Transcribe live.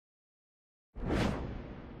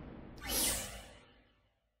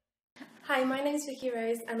Hi, my name is Vicky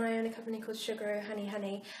and I own a company called Sugar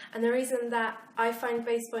Honey. And the reason that I find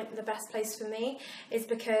Basepoint the best place for me is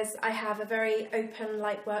because I have a very open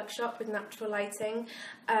light workshop with natural lighting.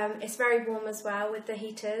 It's very warm as well with the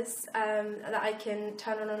heaters that I can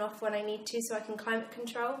turn on and off when I need to, so I can climate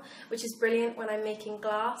control, which is brilliant when I'm making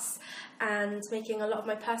glass and making a lot of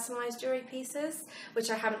my personalised jewellery pieces, which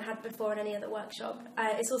I haven't had before in any other workshop.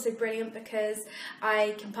 It's also brilliant because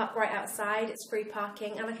I can park right outside, it's free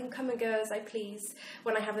parking, and I can come and go as I please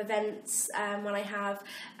when I have events, when I have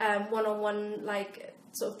one-on-one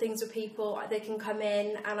sort of things with people. They can come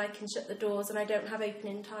in and I can shut the doors, and I don't have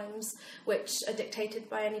opening times which are dictated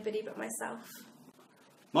by anybody but myself.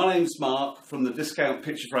 My name's Mark from the Discount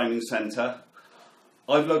Picture Framing Centre.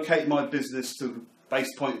 I've located my business to the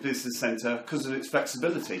Basepoint Business Centre because of its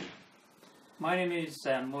flexibility. My name is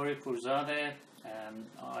Morri Pourzadeii.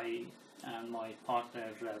 I and my partner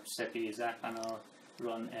Vicky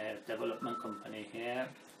run a development company here.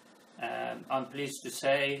 I'm pleased to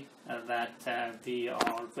say that we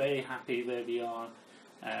are very happy where we are.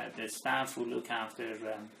 The staff who look after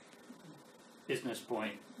Business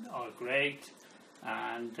Point are great,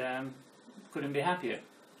 and couldn't be happier.